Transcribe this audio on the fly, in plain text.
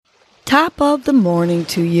Top of the morning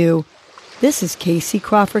to you. This is Casey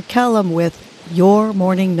Crawford Kellum with Your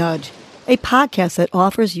Morning Nudge, a podcast that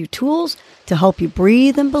offers you tools to help you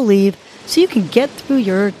breathe and believe so you can get through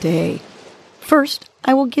your day. First,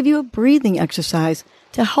 I will give you a breathing exercise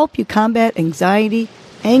to help you combat anxiety,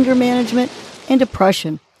 anger management, and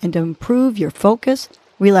depression, and to improve your focus,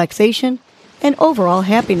 relaxation, and overall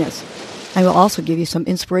happiness. I will also give you some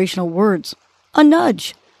inspirational words, a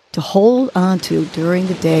nudge, to hold on to during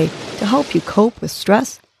the day to help you cope with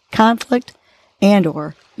stress, conflict, and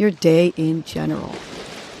or your day in general.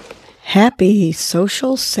 Happy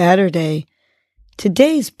Social Saturday.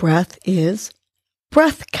 Today's breath is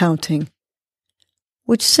breath counting,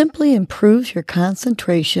 which simply improves your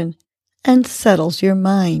concentration and settles your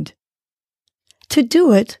mind. To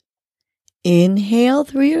do it, inhale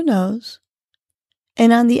through your nose,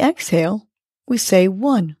 and on the exhale, we say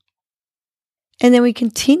 1. And then we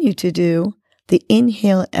continue to do the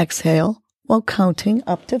inhale, exhale while counting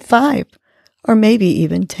up to 5, or maybe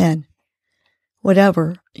even 10,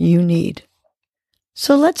 whatever you need.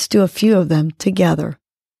 So let's do a few of them together.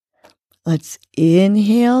 Let's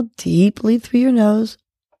inhale deeply through your nose.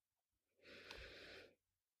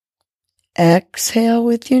 Exhale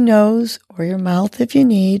with your nose or your mouth if you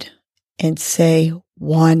need, and say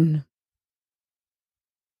 1.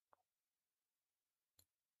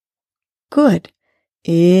 Good.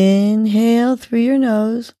 Inhale through your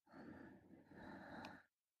nose.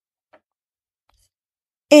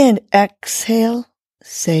 And exhale,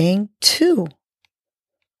 saying 2.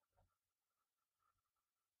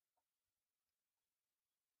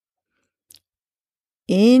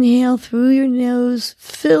 Inhale through your nose,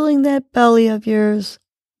 filling that belly of yours.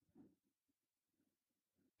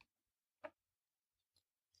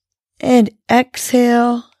 And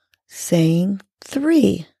exhale, saying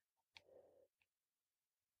 3.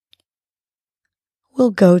 We'll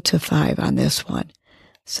go to 5 on this one.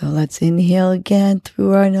 So let's inhale again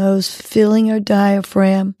through our nose, filling our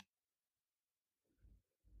diaphragm.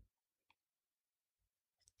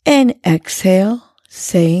 And exhale,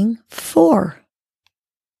 saying 4.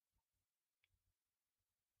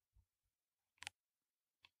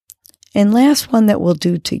 And last one that we'll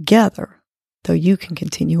do together, though you can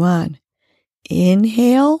continue on.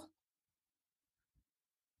 Inhale.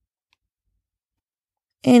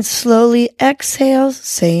 And slowly exhale,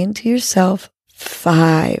 saying to yourself,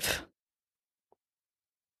 5.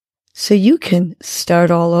 So you can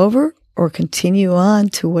start all over or continue on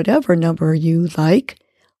to whatever number you like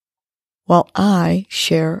while I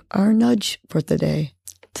share our nudge for the day.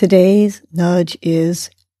 Today's nudge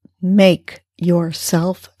is make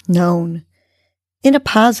yourself known. In a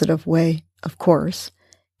positive way, of course.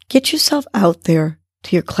 Get yourself out there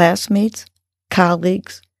to your classmates,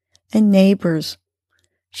 colleagues, and neighbors.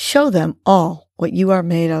 Show them all what you are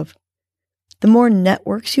made of. The more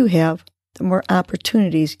networks you have, the more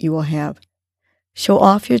opportunities you will have. Show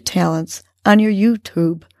off your talents on your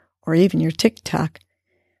YouTube or even your TikTok.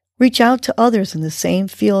 Reach out to others in the same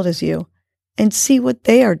field as you and see what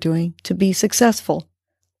they are doing to be successful.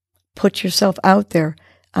 Put yourself out there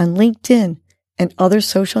on LinkedIn and other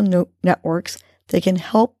social networks that can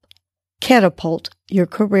help catapult your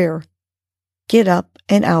career. Get up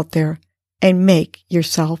and out there and make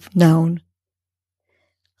yourself known.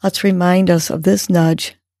 Let's remind us of this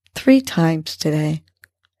nudge 3 times today.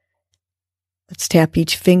 Let's tap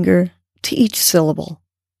each finger to each syllable.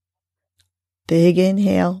 Big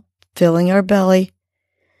inhale, filling our belly.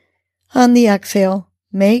 On the exhale,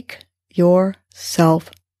 make yourself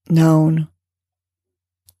known.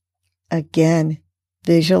 Again,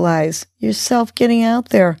 visualize yourself getting out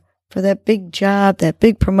there for that big job, that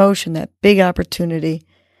big promotion, that big opportunity.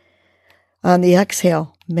 On the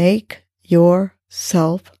exhale, make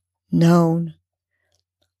yourself known.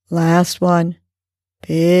 Last one,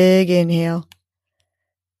 big inhale.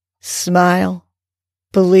 Smile,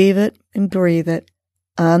 believe it, and breathe it.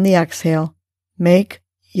 On the exhale, make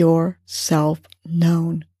yourself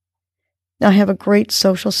known. Now have a great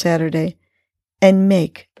social Saturday and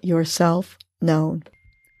make yourself known.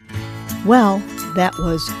 Well, that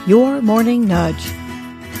was your morning nudge.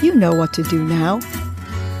 You know what to do now.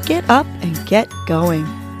 Get up and get going.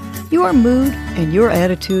 Your mood and your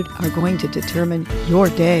attitude are going to determine your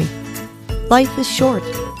day. Life is short.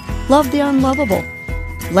 Love the unlovable.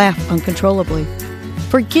 Laugh uncontrollably.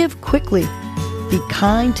 Forgive quickly. Be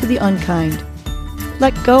kind to the unkind.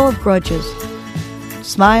 Let go of grudges.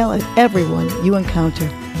 Smile at everyone you encounter.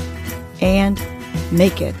 And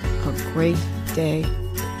make it a great day.